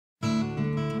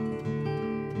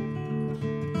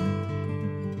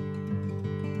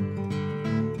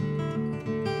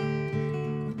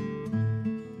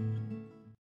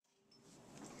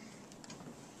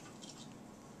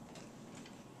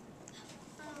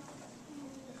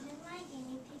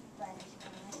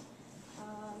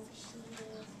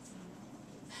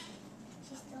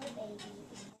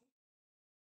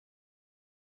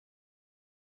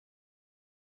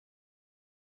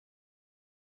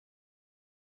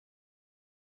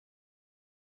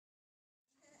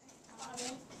He's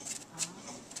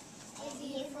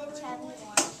the chubby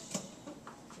one.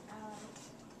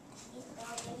 He's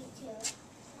already two.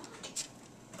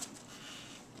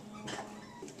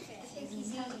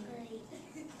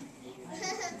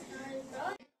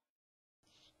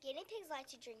 Guinea pigs like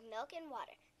to drink milk and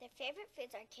water. Their favorite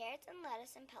foods are carrots and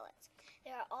lettuce and pellets.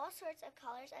 There are all sorts of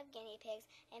colors of guinea pigs.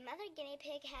 A mother guinea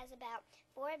pig has about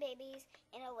 4 babies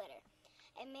in a litter.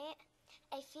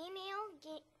 A female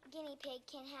guinea pig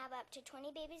can have up to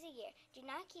 20 babies a year. Do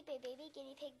not keep a baby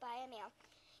guinea pig by a male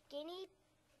guinea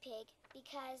pig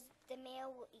because the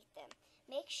male will eat them.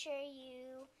 Make sure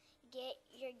you get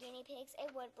your guinea pigs a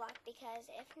wood block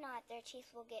because if not, their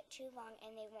teeth will get too long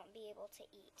and they won't be able to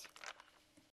eat.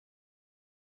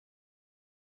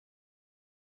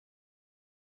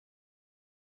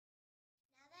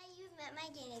 Now that you've met my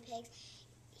guinea pigs,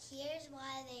 here's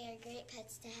why they are great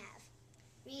pets to have.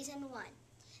 Reason 1,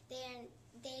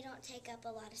 they don't take up a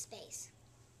lot of space.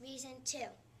 Reason 2,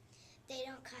 they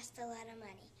don't cost a lot of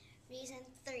money. Reason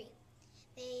 3,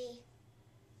 they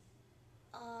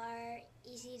are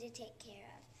easy to take care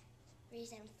of.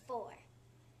 Reason 4,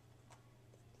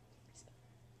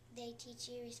 they teach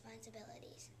you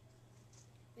responsibilities.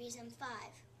 Reason 5,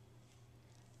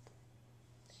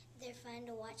 they're fun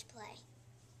to watch play.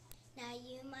 Now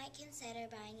you might consider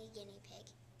buying a guinea pig.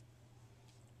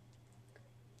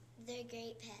 They're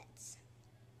great pets.